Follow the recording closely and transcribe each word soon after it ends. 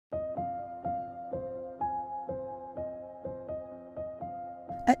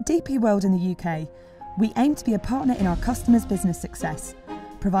At DP World in the UK, we aim to be a partner in our customers' business success,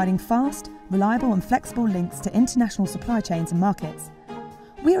 providing fast, reliable and flexible links to international supply chains and markets.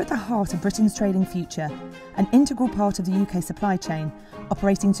 We are at the heart of Britain's trading future, an integral part of the UK supply chain,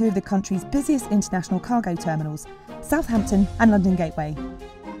 operating two of the country's busiest international cargo terminals, Southampton and London Gateway.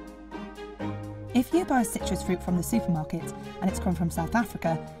 If you buy a citrus fruit from the supermarket and it's come from South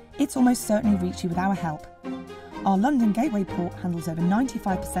Africa, it's almost certainly reached you with our help. Our London Gateway port handles over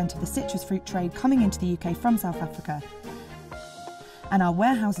 95% of the citrus fruit trade coming into the UK from South Africa. And our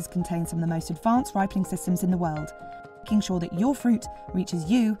warehouses contain some of the most advanced ripening systems in the world, making sure that your fruit reaches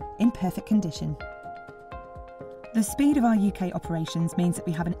you in perfect condition. The speed of our UK operations means that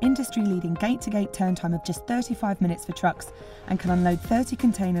we have an industry-leading gate-to-gate turn time of just 35 minutes for trucks and can unload 30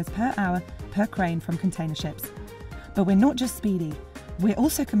 containers per hour per crane from container ships. But we're not just speedy, we're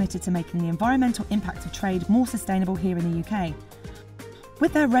also committed to making the environmental impact of trade more sustainable here in the UK.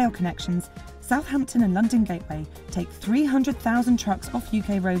 With their rail connections, Southampton and London Gateway take 300,000 trucks off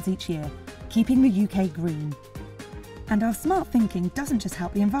UK roads each year, keeping the UK green. And our smart thinking doesn't just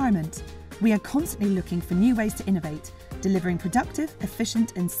help the environment. We are constantly looking for new ways to innovate, delivering productive,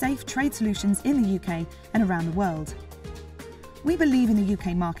 efficient and safe trade solutions in the UK and around the world. We believe in the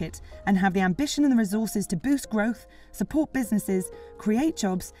UK market and have the ambition and the resources to boost growth, support businesses, create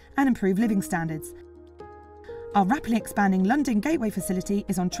jobs and improve living standards. Our rapidly expanding London Gateway facility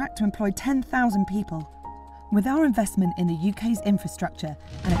is on track to employ 10,000 people. With our investment in the UK's infrastructure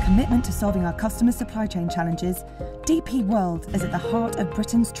and a commitment to solving our customers' supply chain challenges, DP World is at the heart of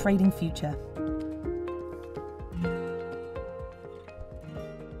Britain's trading future.